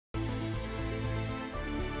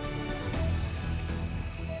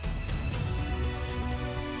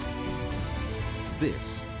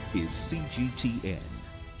This is CGTN,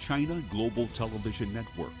 China Global Television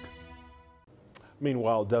Network.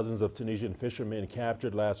 Meanwhile, dozens of Tunisian fishermen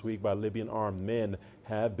captured last week by Libyan armed men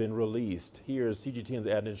have been released. Here's CGTN's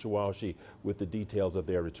Adnan Shawashi with the details of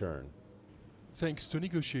their return. Thanks to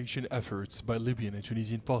negotiation efforts by Libyan and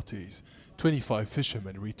Tunisian parties, 25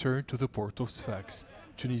 fishermen returned to the port of Sfax,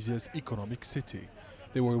 Tunisia's economic city.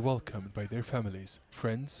 They were welcomed by their families,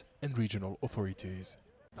 friends, and regional authorities.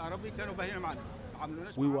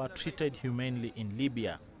 We were treated humanely in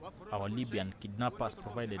Libya. Our Libyan kidnappers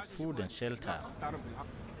provided food and shelter.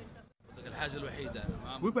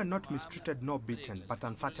 We were not mistreated nor beaten, but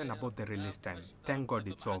uncertain about the release time. Thank God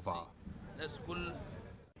it's over.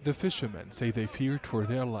 The fishermen say they feared for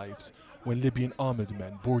their lives when Libyan armed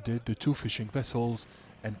men boarded the two fishing vessels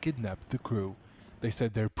and kidnapped the crew. They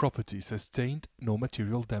said their property sustained no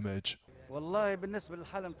material damage. We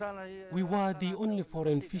were the only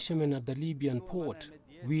foreign fishermen at the Libyan port.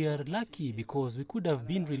 We are lucky because we could have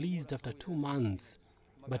been released after 2 months,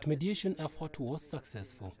 but mediation effort was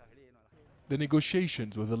successful. The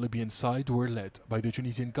negotiations with the Libyan side were led by the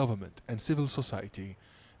Tunisian government and civil society.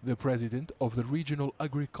 The president of the Regional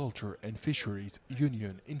Agriculture and Fisheries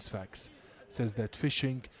Union in Sfax says that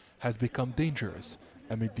fishing has become dangerous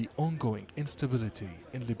amid the ongoing instability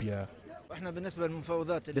in Libya.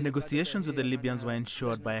 The negotiations with the Libyans were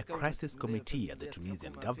ensured by a crisis committee at the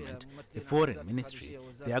Tunisian government, the Foreign Ministry,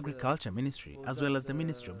 the Agriculture Ministry, as well as the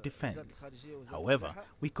Ministry of Defense. However,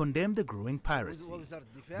 we condemn the growing piracy.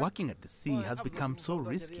 Working at the sea has become so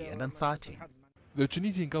risky and uncertain. The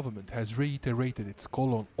Tunisian government has reiterated its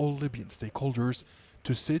call on all Libyan stakeholders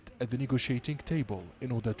to sit at the negotiating table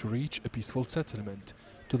in order to reach a peaceful settlement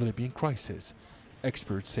to the Libyan crisis.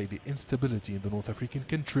 Experts say the instability in the North African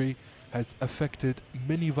country has affected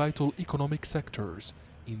many vital economic sectors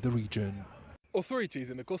in the region.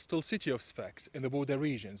 Authorities in the coastal city of Sfax in the border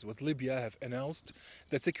regions with Libya have announced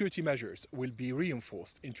that security measures will be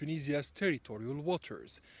reinforced in Tunisia's territorial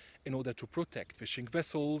waters in order to protect fishing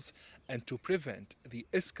vessels and to prevent the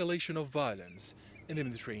escalation of violence in the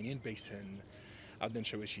Mediterranean basin. Adnan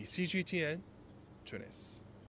Shawashi, CGTN, Tunis.